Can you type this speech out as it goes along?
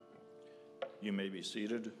You may be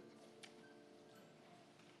seated.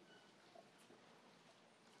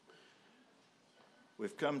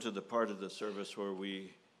 We've come to the part of the service where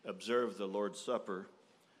we observe the Lord's Supper.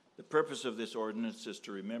 The purpose of this ordinance is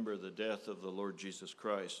to remember the death of the Lord Jesus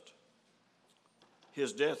Christ.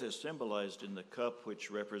 His death is symbolized in the cup,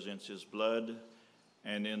 which represents his blood,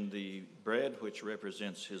 and in the bread, which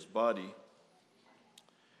represents his body.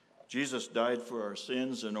 Jesus died for our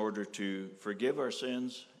sins in order to forgive our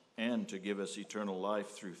sins and to give us eternal life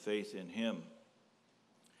through faith in him.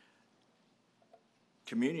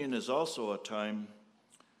 Communion is also a time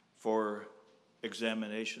for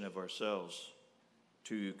examination of ourselves,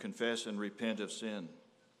 to confess and repent of sin.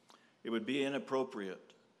 It would be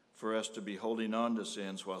inappropriate for us to be holding on to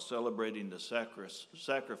sins while celebrating the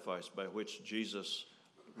sacrifice by which Jesus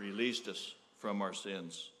released us from our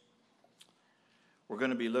sins. We're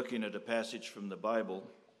going to be looking at a passage from the Bible.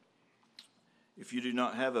 If you do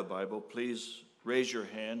not have a Bible, please raise your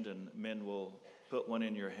hand and men will put one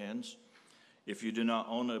in your hands. If you do not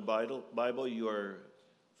own a Bible, you are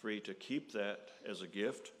free to keep that as a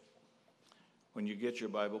gift. When you get your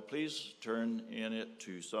Bible, please turn in it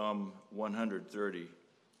to Psalm 130.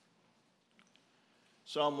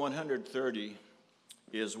 Psalm 130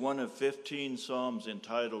 is one of 15 psalms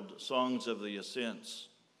entitled Songs of the Ascents.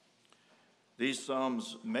 These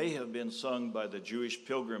psalms may have been sung by the Jewish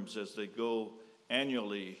pilgrims as they go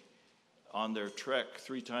annually on their trek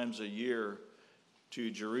 3 times a year to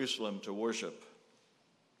Jerusalem to worship.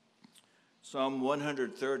 Psalm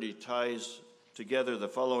 130 ties together the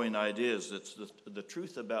following ideas. It's the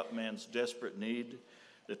truth about man's desperate need,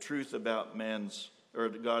 the truth about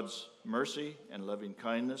God's mercy and loving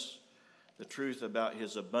kindness, the truth about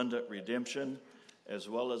his abundant redemption, as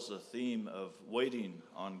well as the theme of waiting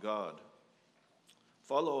on God.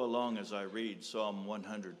 Follow along as I read Psalm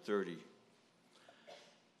 130.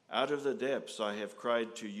 Out of the depths I have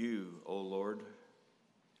cried to you, O Lord.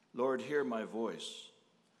 Lord, hear my voice.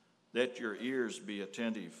 Let your ears be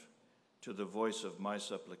attentive to the voice of my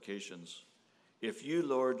supplications. If you,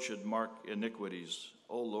 Lord, should mark iniquities,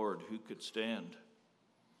 O Lord, who could stand?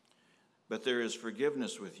 But there is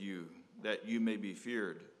forgiveness with you, that you may be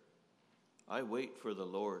feared. I wait for the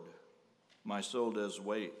Lord. My soul does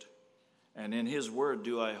wait, and in his word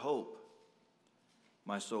do I hope.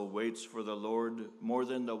 My soul waits for the Lord more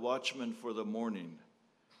than the watchman for the morning.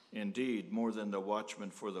 Indeed, more than the watchman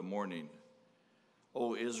for the morning.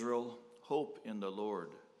 O Israel, hope in the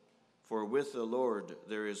Lord. For with the Lord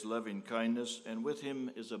there is loving kindness, and with him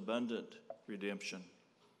is abundant redemption.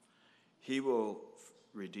 He will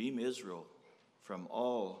redeem Israel from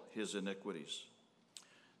all his iniquities.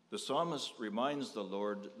 The psalmist reminds the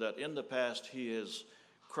Lord that in the past he has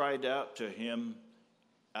cried out to him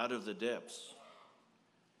out of the depths.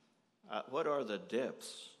 What are the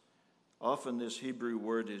depths? Often this Hebrew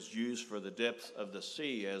word is used for the depth of the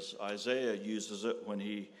sea, as Isaiah uses it when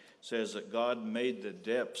he says that God made the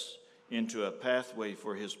depths into a pathway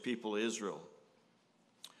for his people Israel.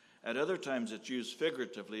 At other times it's used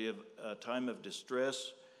figuratively of a time of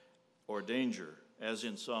distress or danger, as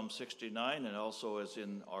in Psalm 69 and also as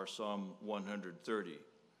in our Psalm 130.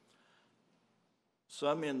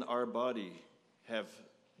 Some in our body have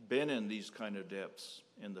been in these kind of depths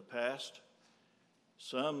in the past.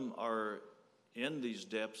 Some are in these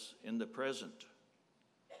depths in the present.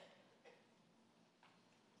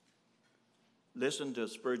 Listen to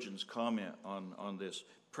Spurgeon's comment on this.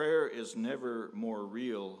 Prayer is never more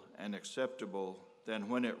real and acceptable than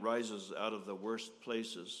when it rises out of the worst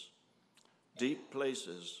places. Deep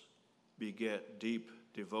places beget deep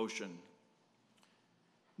devotion.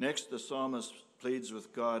 Next, the psalmist pleads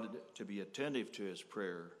with God to be attentive to his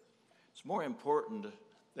prayer. It's more important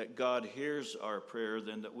that God hears our prayer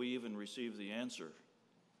than that we even receive the answer.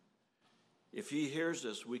 If he hears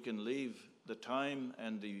us, we can leave the time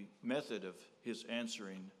and the method of his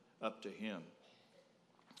answering up to him.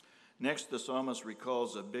 Next, the psalmist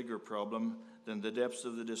recalls a bigger problem than the depths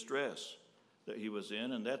of the distress that he was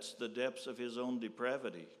in, and that's the depths of his own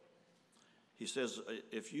depravity. He says,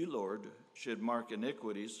 if you, Lord, should mark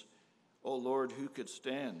iniquities, O Lord, who could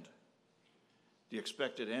stand? The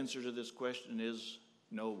expected answer to this question is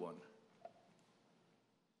no one.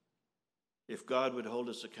 If God would hold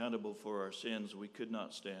us accountable for our sins, we could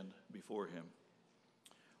not stand before him.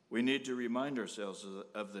 We need to remind ourselves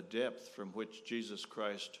of the depth from which Jesus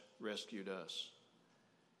Christ rescued us.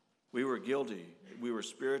 We were guilty. We were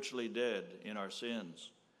spiritually dead in our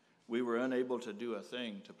sins. We were unable to do a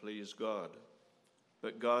thing to please God.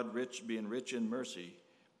 But God, being rich in mercy,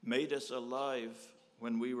 made us alive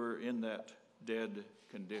when we were in that dead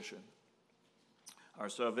condition. Our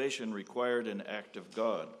salvation required an act of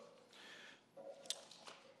God.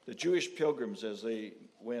 The Jewish pilgrims, as they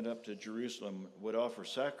went up to Jerusalem, would offer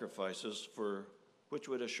sacrifices which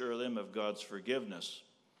would assure them of God's forgiveness.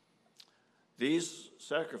 These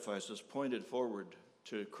sacrifices pointed forward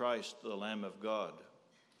to Christ, the Lamb of God.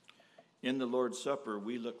 In the Lord's Supper,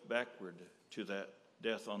 we look backward to that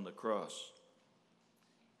death on the cross.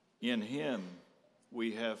 In him,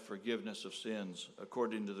 we have forgiveness of sins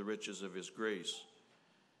according to the riches of his grace.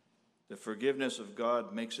 The forgiveness of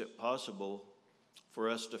God makes it possible for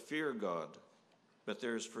us to fear God, but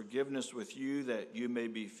there is forgiveness with you that you may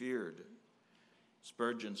be feared.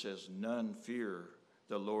 Spurgeon says, none fear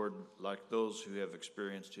the Lord like those who have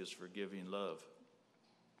experienced his forgiving love.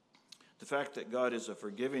 The fact that God is a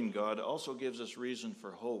forgiving God also gives us reason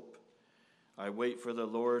for hope. I wait for the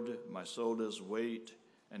Lord, my soul does wait,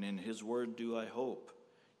 and in his word do I hope.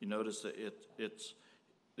 You notice that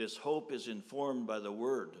this hope is informed by the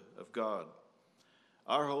word of God.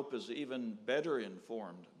 Our hope is even better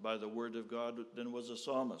informed by the word of God than was the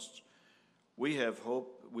psalmist's. We have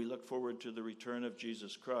hope. We look forward to the return of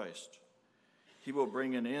Jesus Christ. He will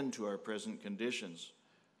bring an end to our present conditions.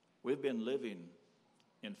 We've been living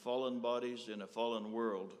in fallen bodies in a fallen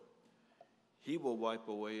world. He will wipe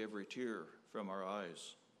away every tear from our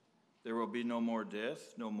eyes. There will be no more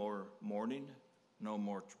death, no more mourning, no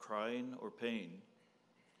more crying or pain.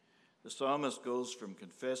 The psalmist goes from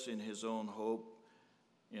confessing his own hope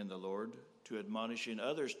in the Lord to admonishing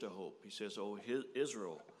others to hope. He says, "O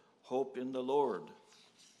Israel, hope in the Lord."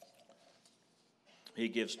 He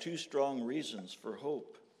gives two strong reasons for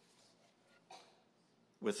hope.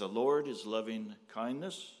 With the Lord is loving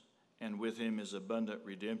kindness, and with him is abundant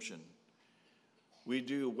redemption. We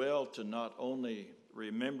do well to not only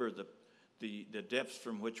remember the depths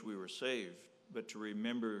from which we were saved, but to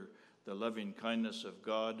remember the loving kindness of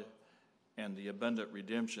God and the abundant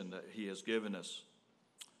redemption that he has given us.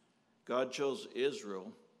 God chose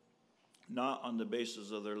Israel not on the basis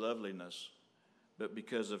of their loveliness, but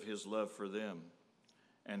because of his love for them.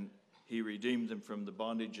 And he redeemed them from the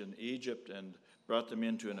bondage in Egypt and brought them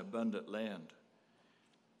into an abundant land.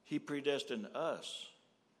 He predestined us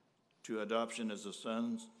to adoption as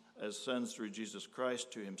sons through Jesus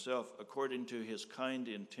Christ to himself, according to his kind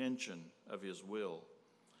intention of his will.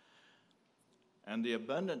 And the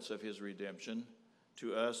abundance of his redemption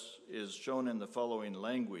to us is shown in the following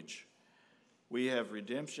language. We have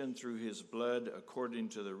redemption through his blood according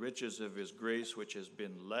to the riches of his grace, which has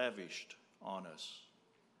been lavished on us.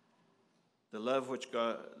 The love which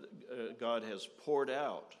God has poured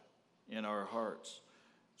out in our hearts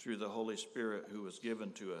through the Holy Spirit who was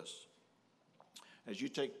given to us. As you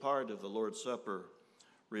take part of the Lord's Supper,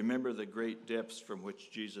 remember the great depths from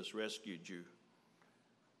which Jesus rescued you.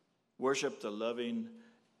 Worship the loving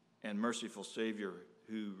and merciful Savior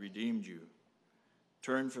who redeemed you.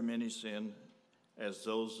 Turn from any sin as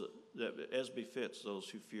befits those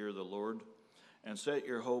who fear the Lord, and set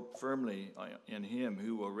your hope firmly in him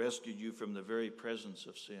who will rescue you from the very presence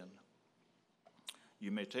of sin.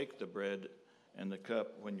 You may take the bread and the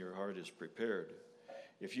cup when your heart is prepared.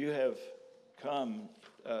 If you have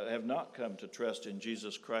not come to trust in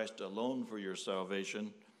Jesus Christ alone for your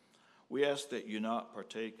salvation, we ask that you not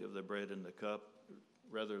partake of the bread and the cup,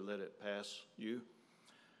 rather let it pass you.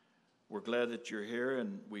 We're glad that you're here,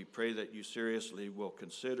 and we pray that you seriously will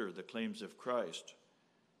consider the claims of Christ.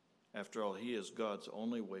 After all, he is God's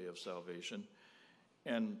only way of salvation,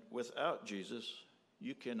 and without Jesus,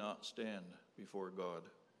 you cannot stand before God.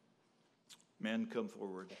 Men, come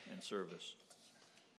forward and serve us.